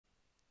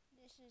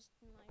this is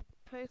my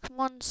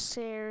Pokemon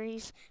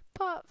series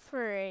part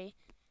 3.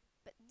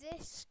 But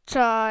this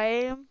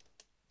time,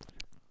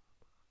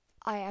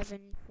 I have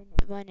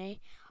infinite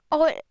money.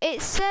 Oh,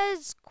 it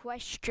says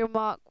question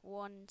mark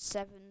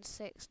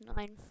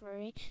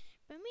 17693,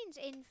 but it means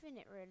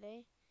infinite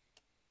really.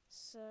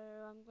 So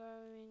I'm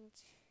going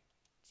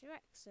to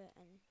exit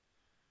and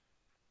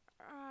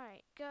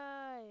right,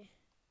 go.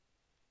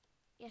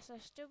 Yes,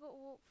 I've still got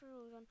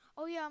walkthroughs on.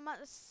 Oh yeah, I'm at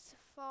the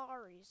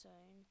Safari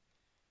Zone.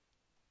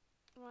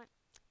 Right,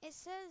 it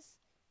says.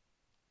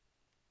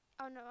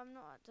 Oh no, I'm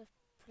not at the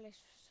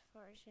police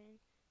Safari Zone.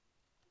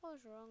 I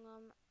was wrong.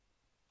 I'm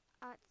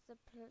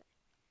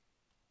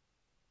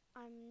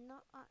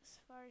not at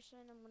Safari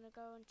Zone. I'm gonna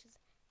go into the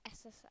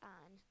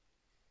SSN,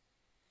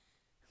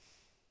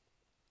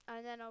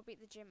 and then I'll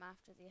beat the gym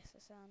after the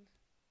SSN.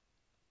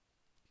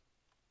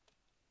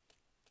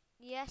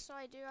 Yes,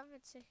 I do have a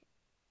ticket.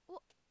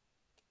 What?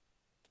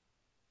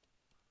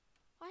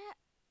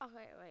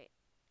 Okay, wait.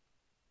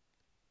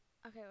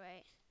 Okay,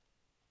 wait.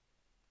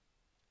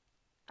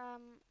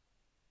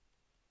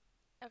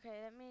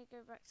 Okay, let me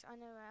go back to. I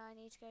know where I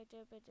need to go.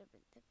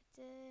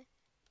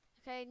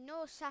 Okay,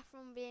 no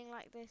Saffron being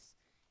like this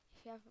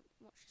if you haven't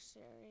watched the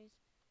series,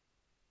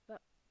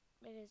 but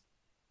it is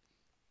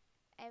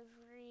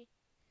every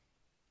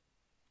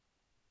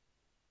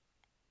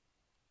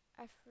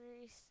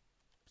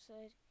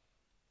episode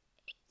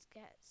it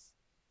gets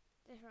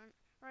different.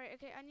 Right,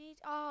 okay, I need.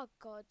 Oh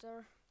god,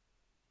 the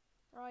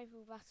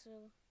rival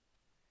battle.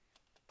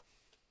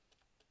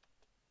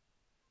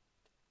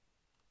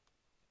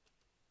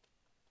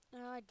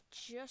 I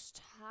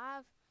just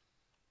have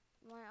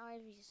my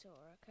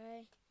Ivysaur,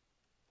 okay?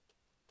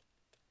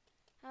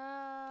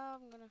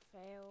 I'm gonna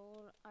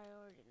fail. I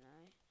already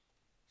know.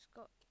 It's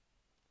got.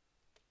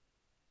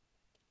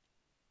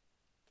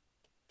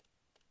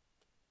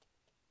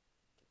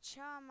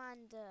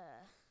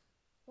 Charmander.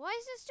 Why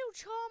is it still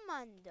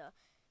Charmander?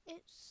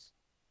 It's.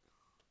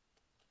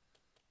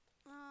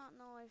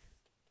 No, I've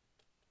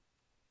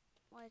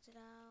whited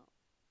out.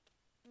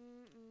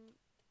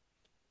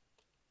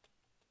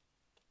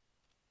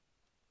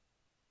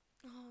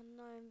 Oh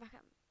no, I'm back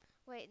at.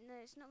 Wait, no,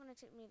 it's not gonna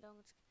take me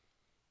long to get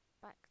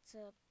back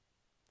to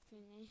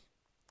thingy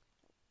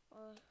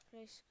or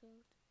place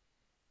called.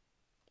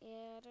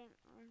 Yeah, I don't.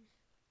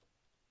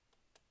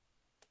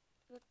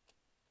 Good.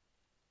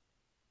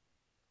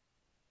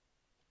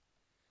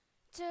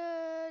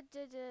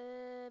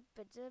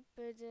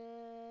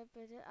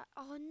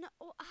 Oh no!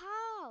 Oh,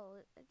 how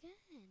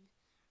again?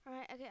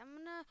 Right, okay. I'm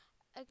gonna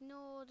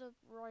ignore the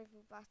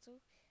rival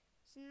battle.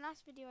 So in the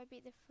last video, I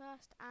beat the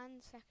first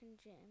and second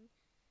gym.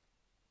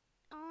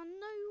 Oh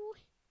no!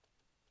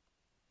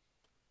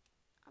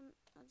 I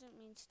don't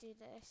mean to do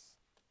this,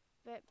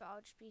 but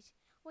I'll just beat.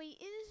 Wait,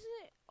 is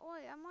it?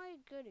 Wait, am I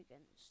good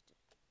against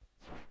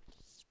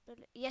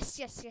it? Yes,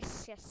 yes,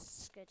 yes,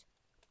 yes. Good.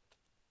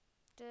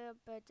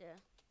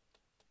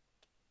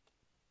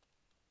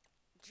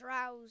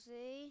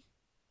 Drowsy.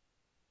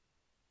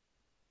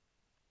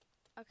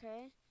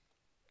 Okay.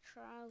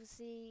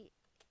 Drowsy.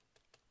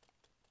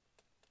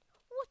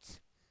 What?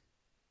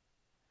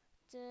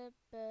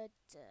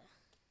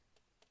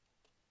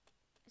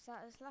 Is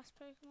that his last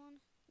Pokemon?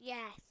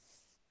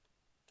 Yes.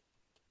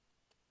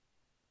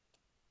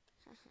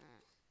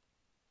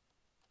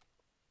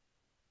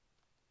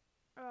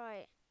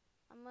 Right.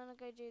 I'm gonna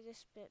go do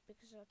this bit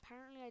because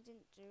apparently I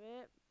didn't do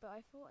it, but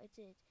I thought I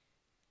did.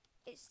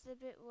 It's the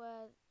bit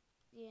where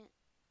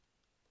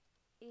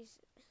he's.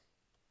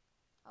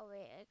 Oh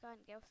wait, I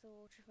can't get off the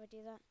water if I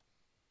do that.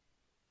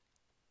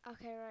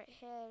 Okay, right,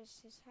 here's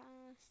his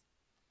house.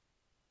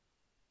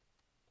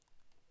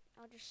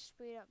 I'll just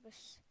speed up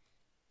this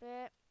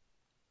bit.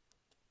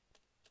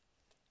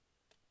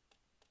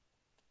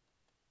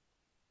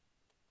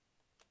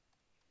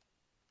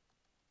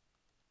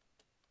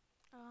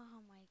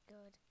 Oh my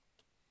god.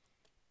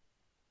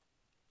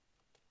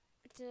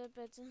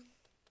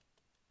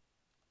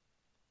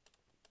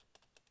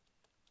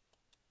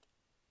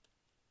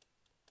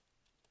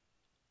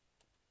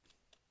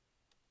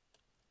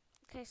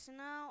 Okay, so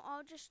now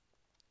I'll just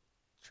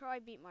try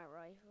beat my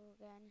rival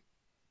again.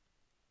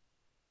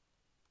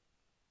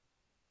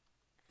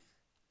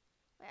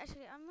 Wait,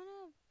 actually, I'm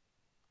gonna.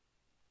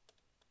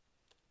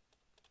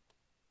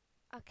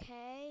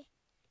 Okay,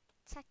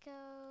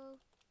 Taco.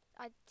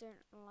 I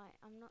don't like.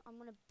 I'm not. I'm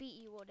gonna beat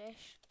you,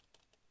 Oddish.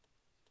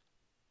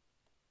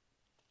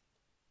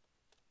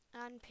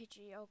 And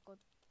Pidgey. Oh god.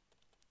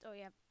 Oh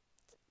yeah.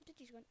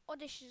 Pidgey's gone.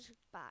 Oddish is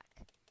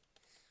back.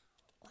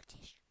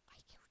 Oddish, I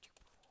killed you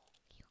before.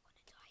 You're gonna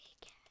die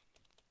again.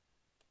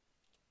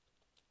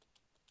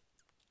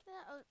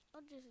 Yeah,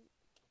 I'll just.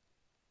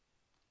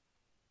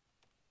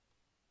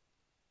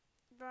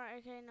 Right.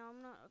 Okay. No,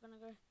 I'm not gonna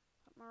go.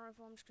 My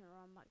rifle. I'm just gonna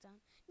run back down.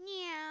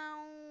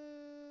 Meow.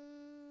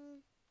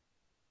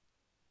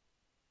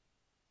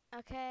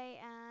 Okay,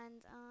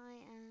 and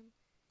I am.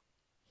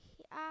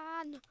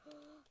 And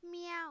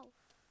meow,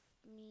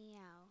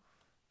 meow.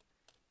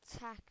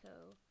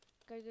 Taco.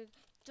 Go, go,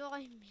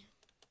 die, meow.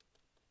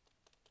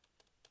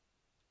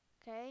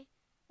 Okay,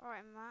 Alright,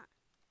 I'm at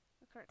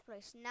the correct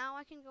place. Now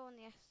I can go on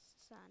the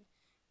sand,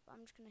 but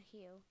I'm just gonna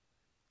heal.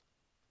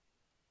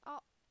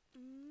 Oh,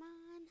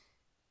 man.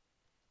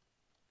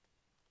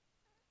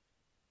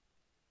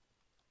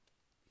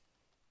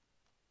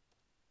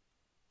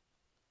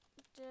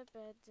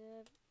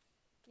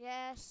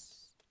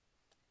 Yes.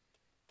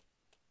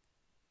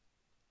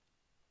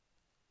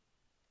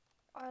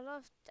 I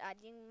love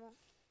adding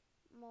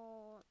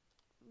more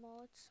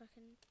mods. I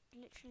can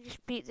literally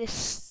just beat this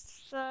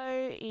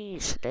so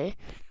easily.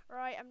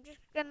 Right, I'm just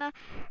gonna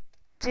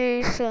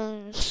do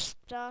some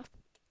stuff,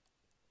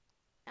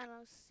 and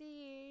I'll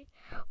see you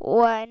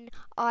when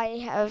I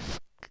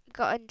have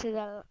gotten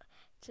to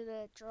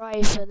the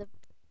driver, the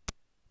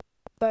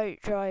boat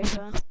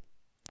driver.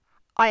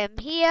 I am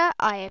here.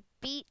 I have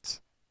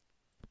beat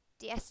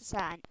the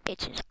SSN.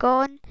 It is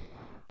gone.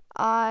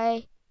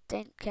 I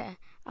don't care.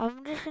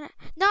 I'm just gonna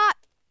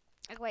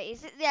wait,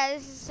 is it? Yeah,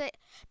 this is it.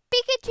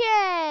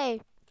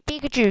 Pikachu!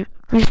 Pikachu,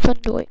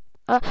 respond away.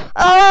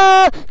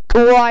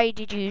 Why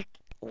did you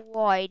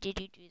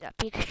do that,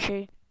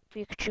 Pikachu?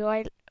 Pikachu,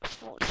 I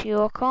thought you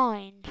were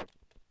kind.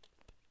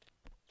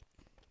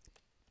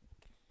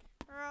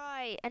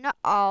 Right, and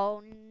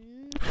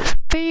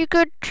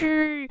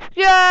Pikachu!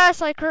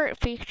 Yes, I correct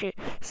Pikachu.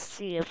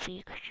 See ya,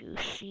 Pikachu.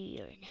 See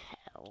you in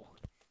hell.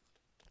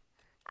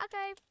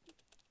 Okay.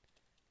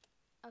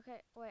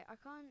 Okay, wait, I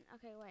can't.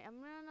 Okay, wait, I'm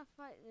gonna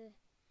fight the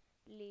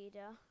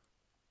leader.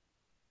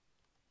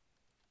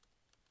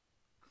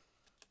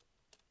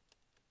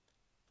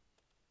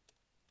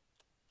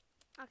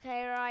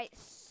 Okay, right,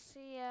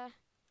 see ya.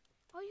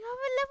 Oh, you have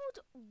a level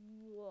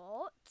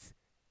what?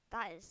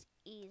 That is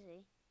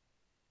easy.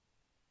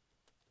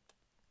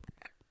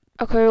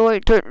 Okay,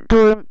 wait,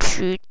 don't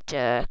you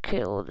dare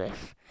kill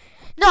this.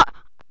 No!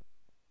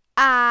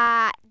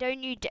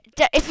 Don't you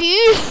if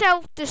you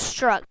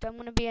self-destruct, I'm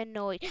gonna be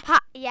annoyed. Ha!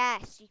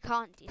 Yes, you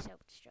can't do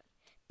self-destruct.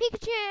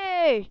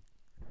 Pikachu!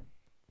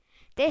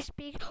 This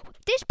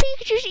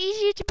Pikachu's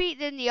easier to beat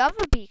than the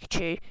other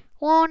Pikachu.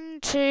 1,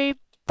 2,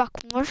 back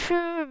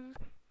mushroom.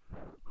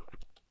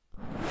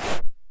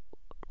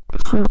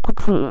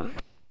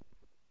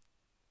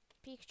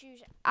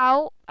 Pikachu's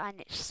out, and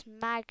it's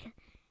No,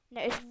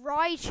 it's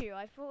Raichu.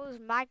 I thought it was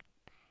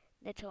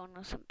Magneton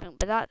or something,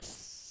 but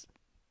that's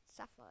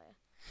Sapphire.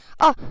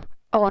 Oh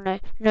no.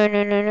 No.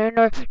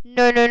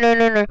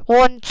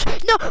 Once.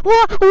 No,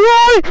 why?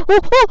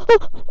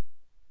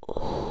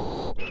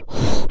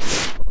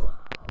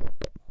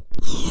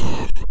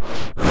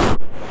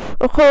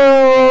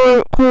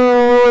 Okay,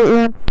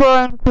 it's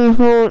fine,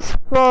 people, it's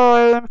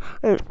fine.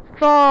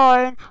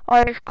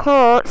 I just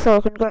cut so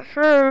I can get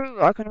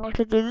through. I can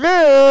also do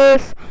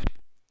this.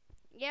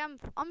 Yeah,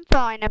 I'm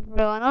fine,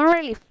 everyone. I'm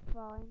really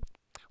fine.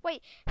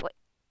 Wait,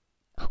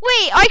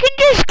 I can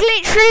just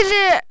glitch through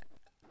the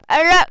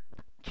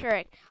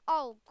electric.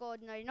 Oh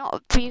god, no, not a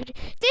Pikachu.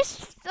 This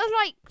is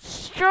like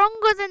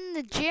stronger than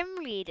the gym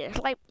leaders.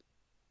 Like,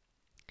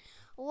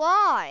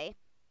 why?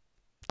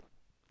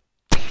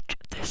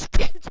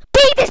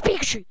 Beat this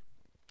Pikachu.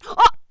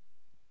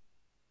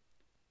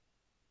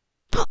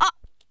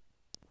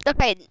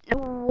 Okay,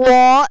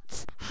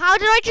 what? How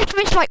did I just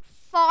miss like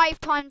 5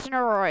 times in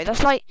a row?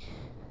 That's like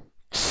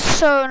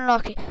so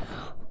unlucky.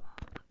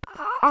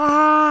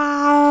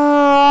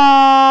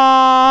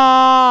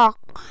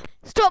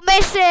 Stop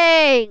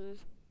missing!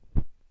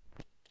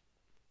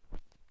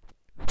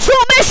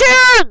 Stop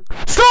missing!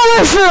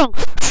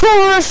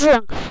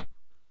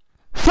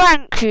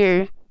 Thank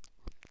you.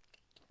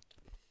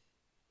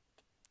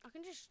 I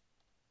can just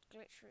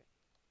glitch through.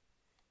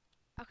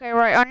 Okay,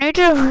 right, I need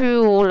to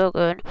heal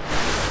again.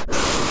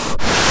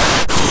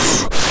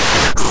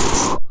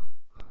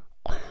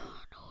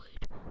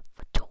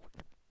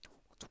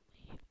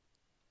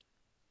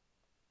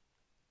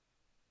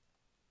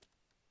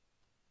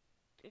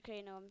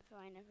 Okay, no, I'm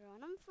fine,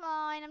 everyone. I'm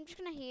fine. I'm just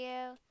gonna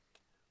heal.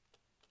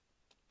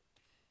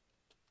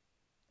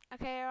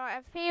 Okay, right,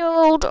 I've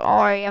healed.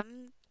 I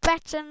am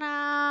better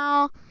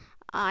now.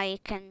 I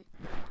can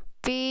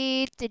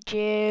be the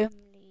gym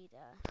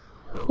leader.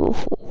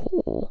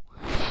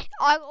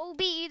 I'll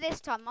beat you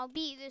this time. I'll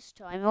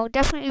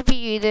definitely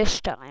beat you this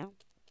time.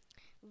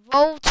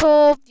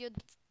 Voltorb,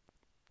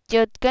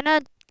 you're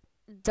gonna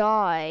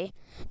die.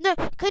 No,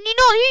 can you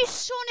not use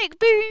Sonic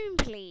Boom,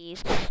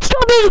 please?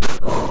 Stop it!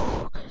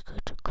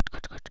 Good.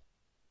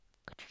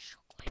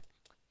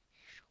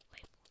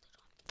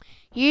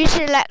 Use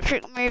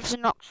electric moves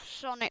and not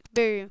Sonic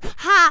Boom.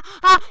 Ha!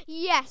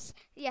 Yes,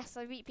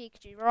 I beat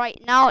Pikachu.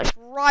 Right, now it's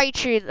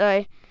Raichu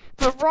though.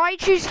 But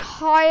Raichu's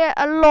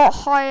a lot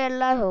higher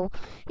level.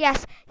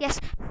 Yes.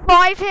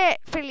 5 hit,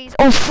 please.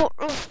 Or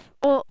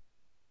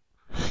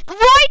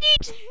why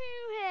did you 2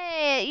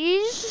 hit?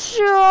 You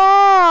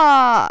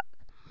suck.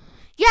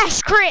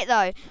 Yes, crit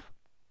though.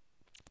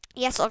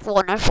 Yes, I've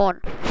won.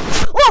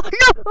 Oh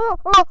no!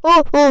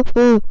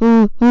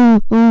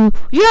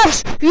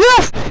 Yes!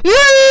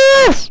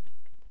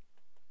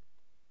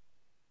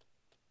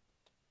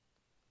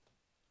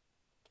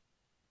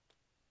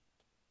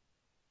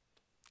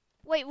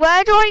 Wait,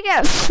 where do I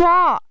get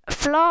fly?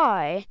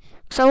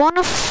 Because I want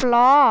to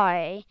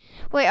fly.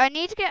 Wait, I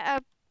need to get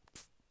a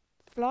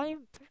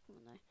flying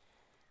Pokemon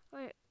though.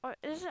 Wait, I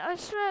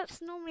swear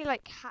it's normally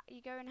like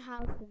you go in a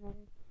house and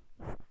then.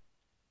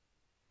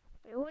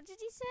 Wait, what did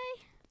he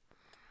say?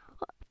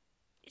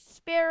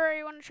 Spearow,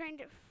 you want to train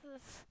it for the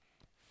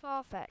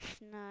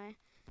Farfetch'd? No.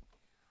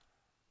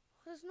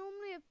 There's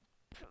normally a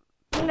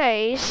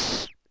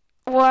place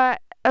where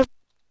a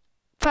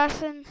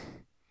person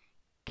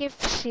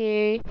gives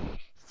you,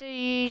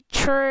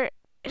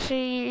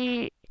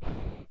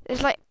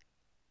 it's like,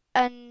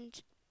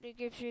 and it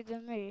gives you the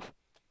move.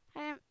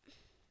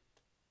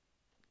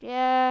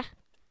 Yeah.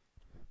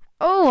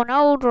 Oh, an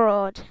old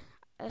rod.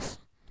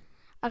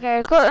 Okay,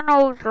 I got an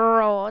old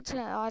rod.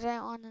 I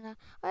don't want to know.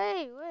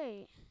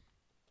 Wait.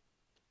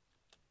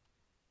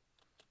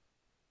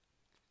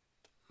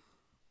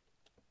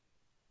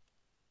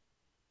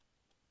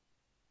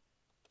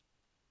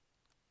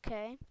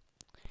 Okay.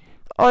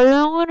 I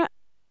don't wanna.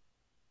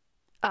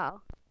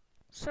 Oh,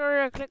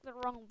 sorry, I clicked the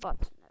wrong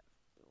button.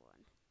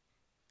 Everyone.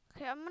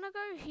 Okay, I'm gonna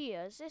go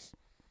here. Is this?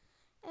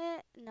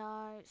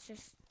 No, it's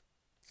just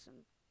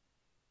some.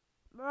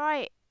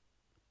 Right.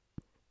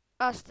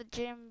 That's the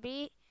gym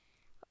beat.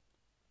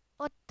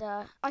 What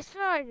the? I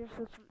swear I just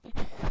saw something.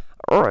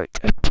 Right,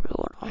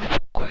 everyone, I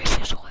will go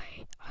this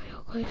way.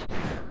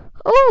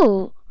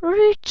 Oh,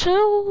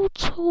 retail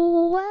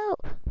 12.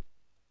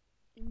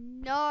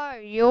 No,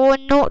 you're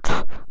not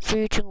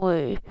shooting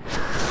me.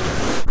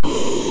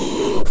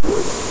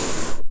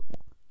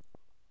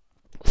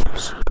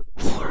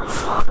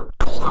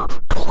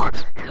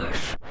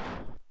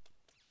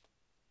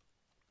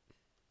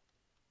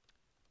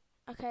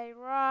 Okay,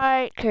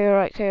 right.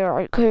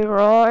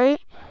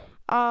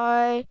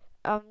 I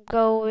am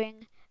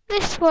going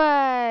this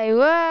way.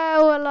 Where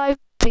will I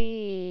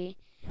be?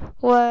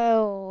 Wait,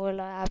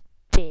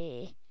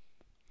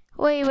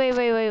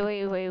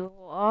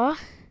 what?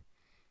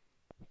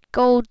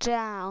 Go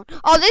down.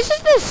 Oh, this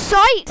is the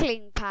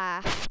cycling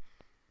path.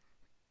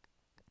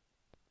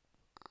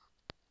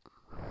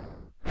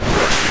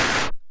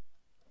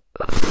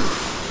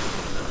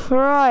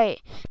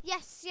 Right.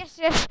 Yes.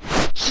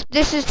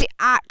 This is the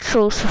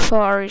actual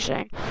safari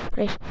zone.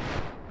 Please.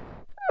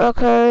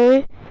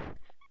 Okay.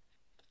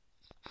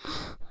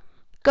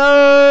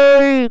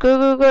 Go.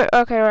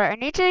 Okay, right. I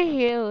need to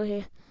heal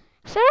here.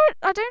 So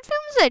I don't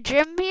think there's a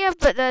gym here,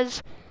 but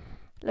there's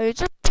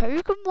loads of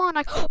Pokemon.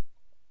 I can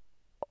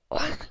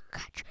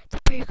catch the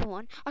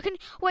Pokemon. I can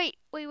wait.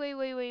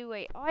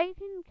 I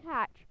can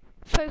catch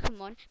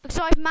Pokemon because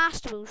I have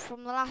Master Balls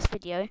from the last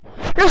video.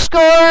 Let's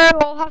go.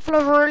 I'll have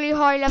a really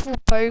high level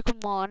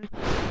Pokemon.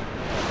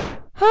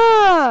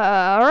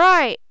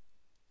 Right.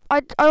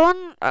 I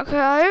want. Okay,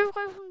 I hope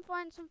I can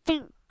find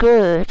something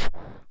good.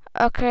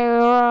 Okay,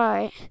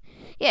 right.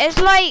 Yeah,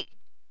 it's like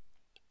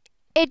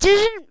it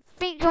doesn't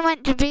think you're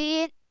meant to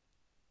be in.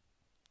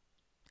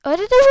 Where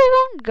did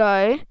everyone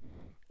go?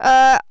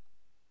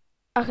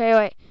 Okay,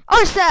 wait.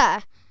 Oh, it's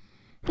there.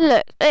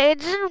 Look, it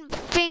doesn't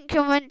think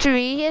you're meant to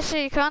be here, so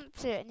you can't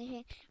do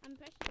anything. I'm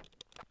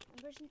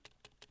pressing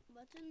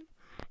button.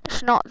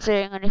 It's not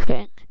doing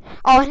anything.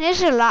 Oh, and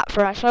here's a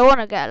Lapras. I want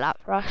to get a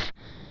Lapras.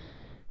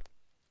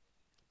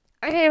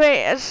 Okay,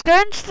 wait. Let's go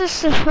into the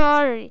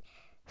Safari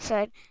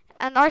side,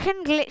 and I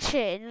can glitch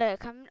in.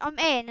 Look, I'm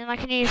in, and I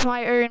can use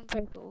my own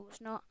Pokeballs,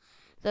 not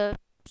the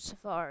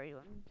Safari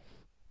one.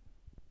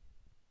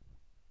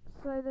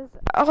 So there's,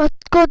 oh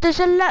god, there's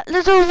a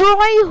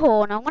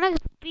Rhyhorn. I'm gonna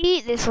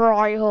beat this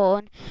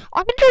Rhyhorn.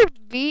 I can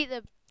just beat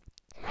the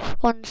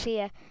ones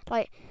here,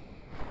 like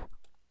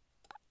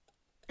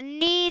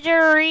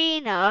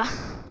Nidorina.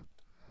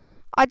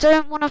 I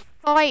don't want to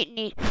fight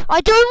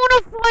I don't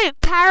want to fight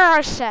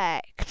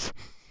Parasect.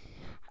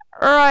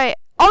 Right.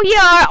 Oh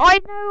yeah, I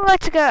know where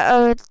to get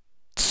a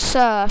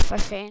Surf. I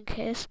think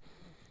is.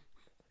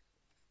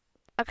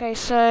 Okay,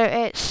 so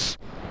it's.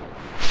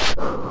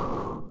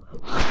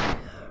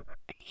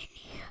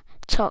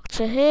 Talk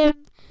to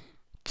him.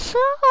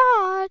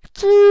 Talk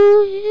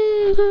to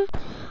him.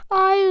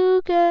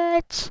 I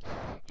get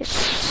it's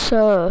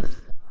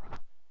Surf.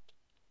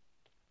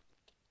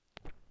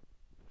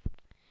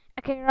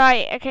 Okay,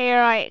 right. Okay,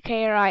 right.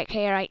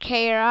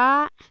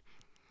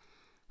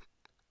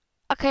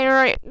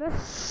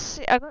 Let's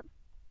see. I got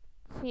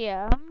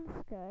here.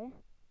 Okay.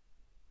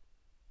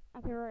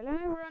 Okay, right. Let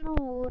me run on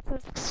water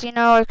because you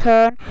know I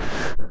can.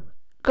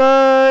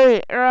 Go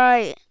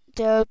right.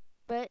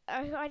 But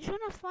I just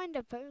want to find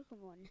a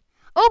Pokemon.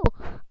 Oh,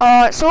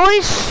 it's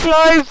always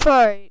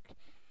Slowpoke.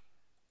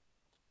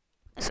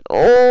 It's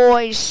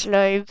always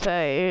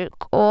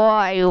Slowpoke. Oh,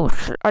 I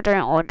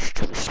don't want it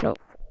to be Slowpoke.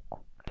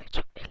 Let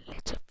it be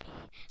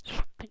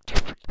something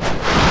different.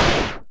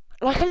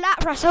 Like a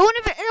Lapras. I want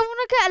to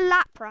get a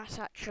Lapras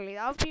actually.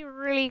 That would be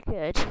really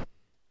good.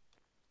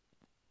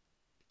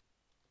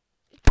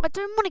 I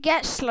don't want to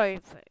get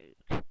Slowpoke.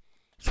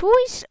 It's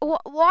always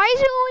why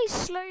is it always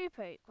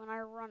Slowpoke when I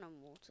run on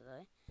water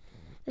though?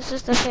 This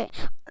is the thing.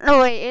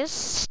 No wait,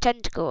 it's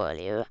Tentacle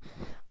earlier.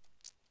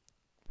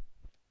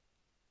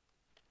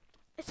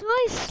 It's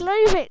always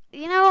slow, but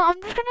you know what?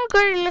 I'm just gonna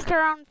go look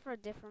around for a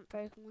different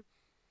Pokemon.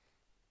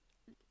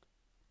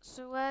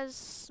 So where's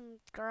some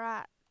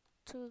grass?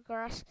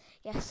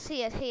 Yes,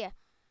 here.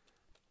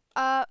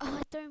 I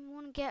don't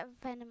want to get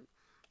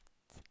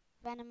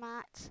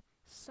Venomat.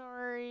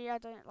 Sorry, I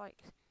don't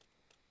like.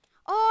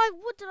 Oh,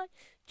 what did I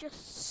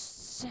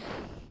just say?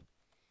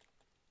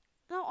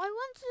 No, I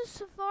went to the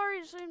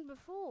Safari Zone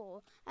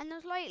before, and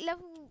there's like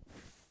level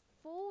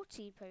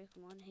 40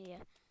 Pokemon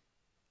here.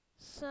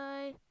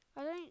 So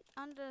I don't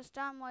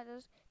understand why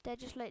they're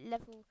just like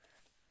level,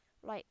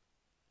 like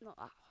not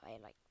that high,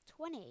 like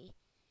 20.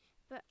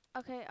 But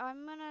okay,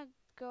 I'm gonna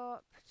go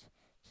up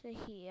to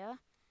here.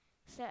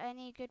 Is there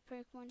any good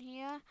Pokemon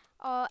here?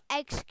 Oh,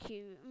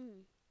 Execute.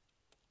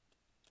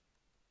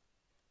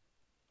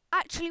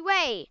 Actually,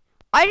 wait.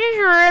 I just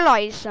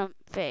realised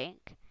something.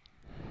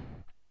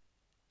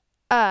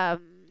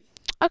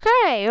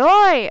 Okay,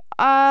 right.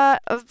 I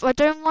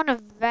don't want a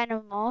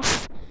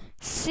Venomoth.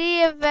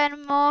 See a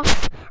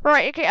Venomoth.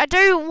 Right, okay, I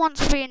don't want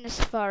to be in the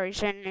Safari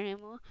Zone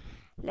anymore.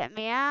 Let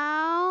me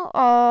out.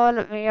 Oh,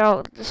 let me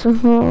out. The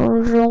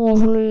Safari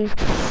Zone, please.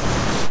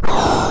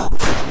 I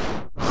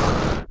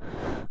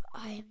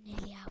am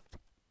nearly out.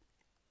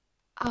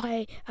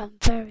 I am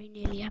very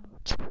nearly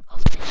out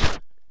of this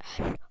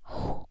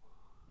hell.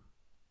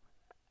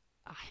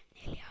 I am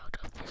nearly out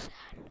of this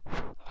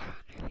hell. I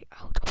am nearly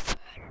out of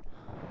hell.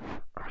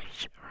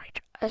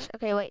 Right.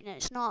 Okay, wait, no,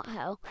 it's not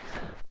hell.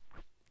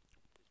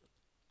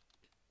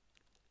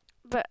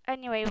 But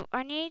anyway,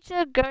 I need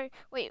to go.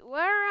 Wait,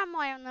 where am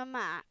I on the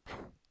map?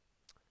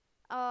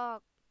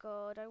 Oh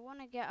god, I want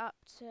to get up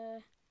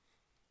to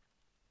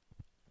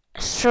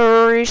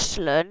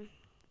Jerusalem.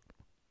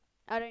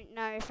 I don't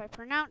know if I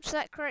pronounced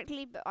that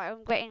correctly, but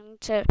I'm getting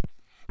to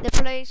the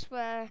place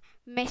where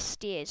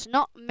Misty is.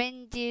 Not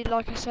Mindy,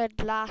 like I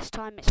said last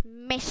time, it's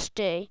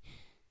Misty.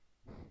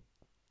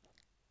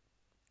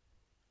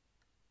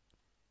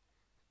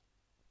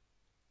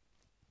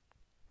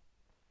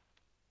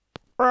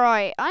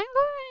 Right, I'm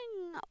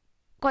going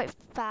quite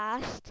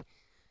fast.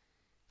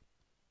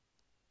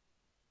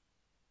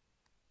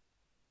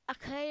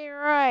 Okay,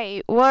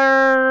 right,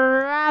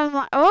 where am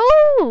I?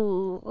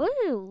 Oh,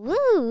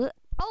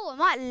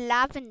 I'm at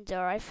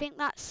Lavender. I think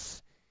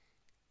that's.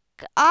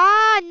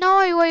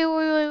 No, wait,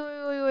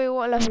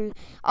 what level?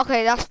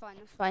 Okay, that's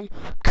fine.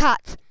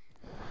 Cut.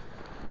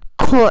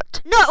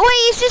 No,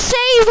 wait, it's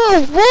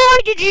disabled! Why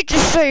did you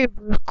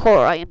disable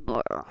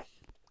Coraimur?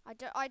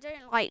 I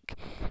don't like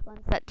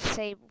ones that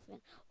disable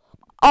things.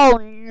 Oh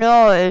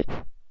no.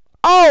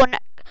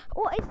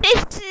 What is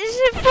this? Is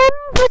it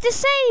for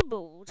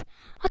disabled?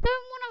 I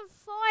don't want to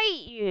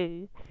fight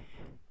you.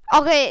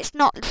 Okay, it's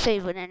not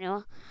disabled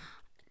anymore.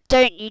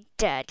 Don't you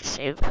dare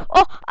disable.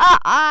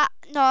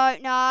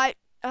 No.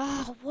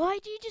 Oh, why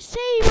do you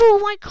disable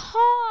my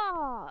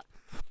car?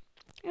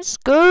 It's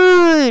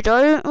good.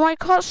 My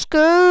car's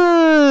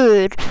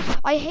good.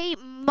 I hate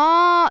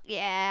Mark.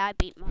 Yeah, I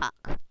beat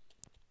Mark.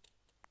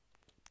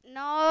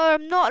 No,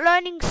 I'm not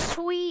learning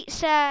Sweet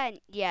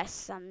Scent.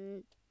 Yes,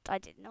 I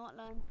did not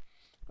learn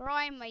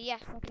Grimer.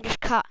 Yes, I can just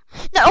cut.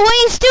 No,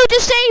 wait, it's still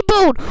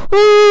disabled.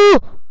 Ooh.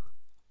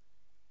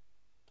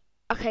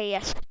 Okay,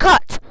 yes,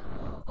 cut.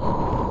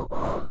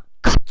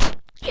 Cut.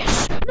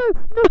 Yes. No.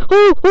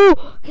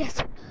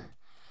 Yes.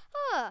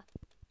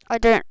 I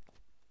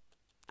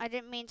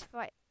didn't mean to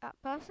fight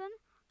that person.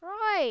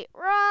 Right,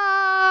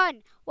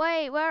 run!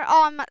 Wait, where?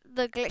 Oh, I'm at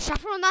the glitch.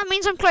 Saffron, that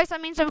means I'm close.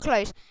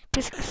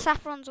 Because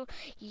Saffron's all.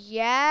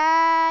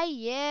 Yeah.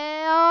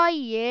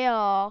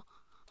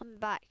 I'm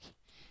back.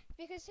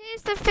 Because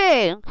here's the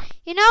thing.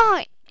 You know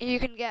how you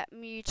can get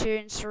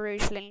Mewtwo in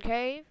Jerusalem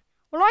Cave?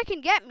 Well, I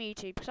can get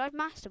Mewtwo because I have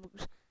Master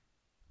Balls.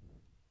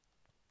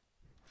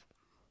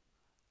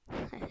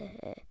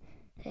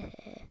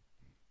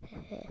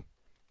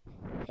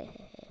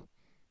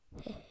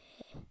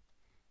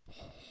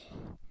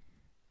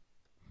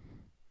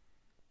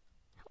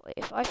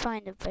 If I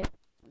find a bit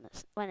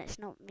when it's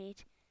not me.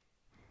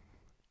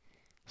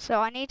 So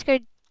I need to go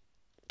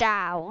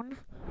down.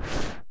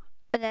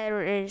 And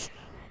there it is.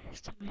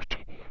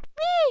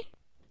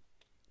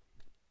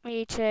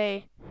 Me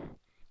too.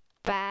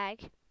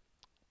 Bag.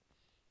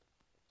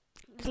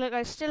 Look,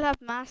 I still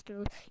have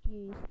Master.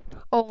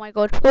 Oh my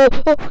god.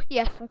 Oh,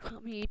 yes, I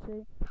got me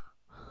too.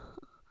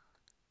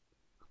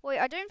 Wait,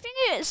 I don't think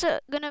it's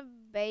gonna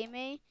obey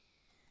me.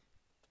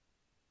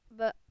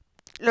 But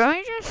let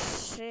me just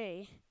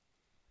see.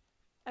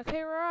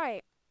 Okay,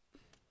 right.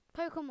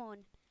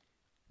 Pokemon.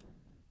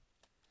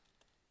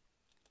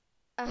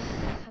 I've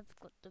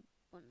got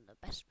one of the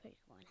best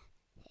Pokemon.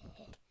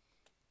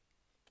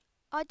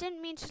 I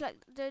didn't mean to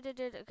select.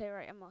 Okay,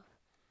 right, I'm off.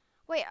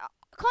 Wait,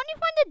 can't you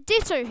find a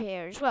Ditto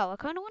here as well? I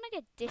kind of want to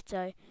get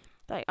Ditto.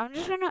 Like, I'm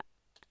just gonna.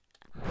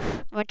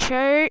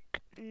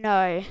 Machoke?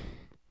 No.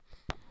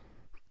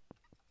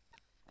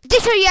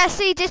 Ditto, yeah,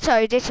 see,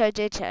 Ditto.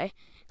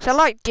 So I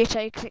like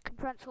Ditto because it can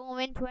transform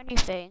into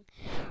anything.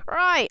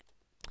 Right.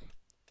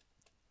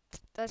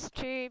 That's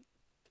two.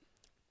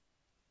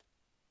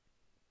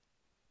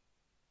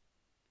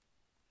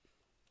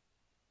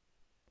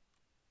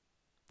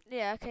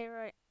 Yeah, okay,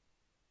 right.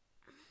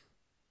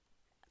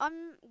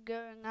 I'm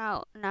going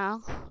out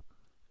now,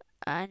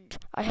 and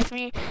I have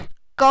to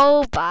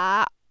go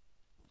back.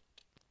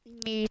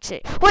 Me too.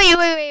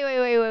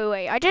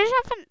 Wait. I just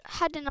haven't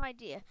had an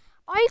idea.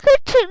 I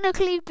could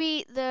technically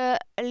beat the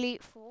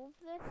Elite Four of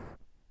this,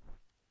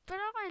 but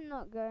I'm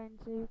not going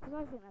to, because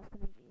I think that's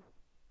going to be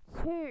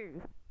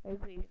too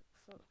OP.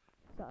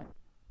 So,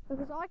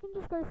 because I can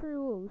just go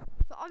through walls.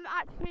 So I'm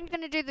actually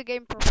going to do the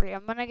game properly.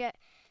 I'm going to get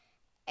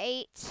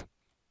 8.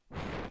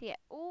 Yeah,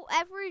 all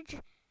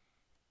average.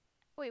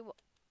 Wait, what?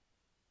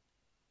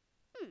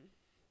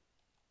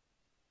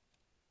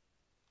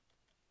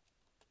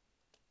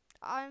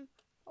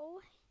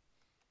 Oh,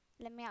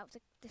 let me out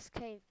of this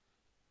cave.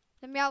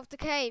 Let me out of the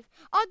cave.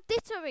 Oh,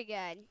 Ditto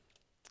again.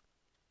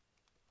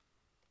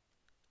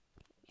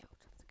 Let me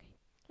out of the cave.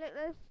 Look,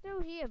 they're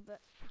still here,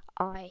 but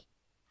I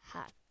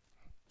have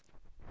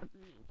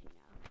immunity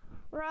now.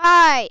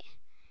 Right.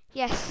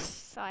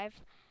 Yes,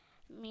 I've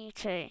me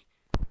too.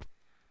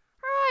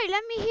 Right,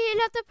 let me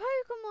heal at the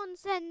Pokemon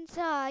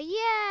Center.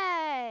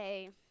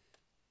 Yay!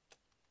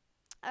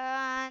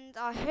 And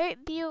I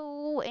hope you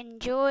all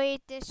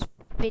enjoyed this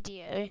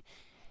video.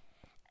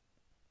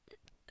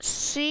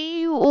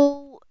 See you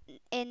all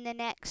in the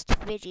next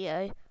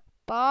video.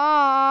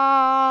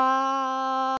 Bye.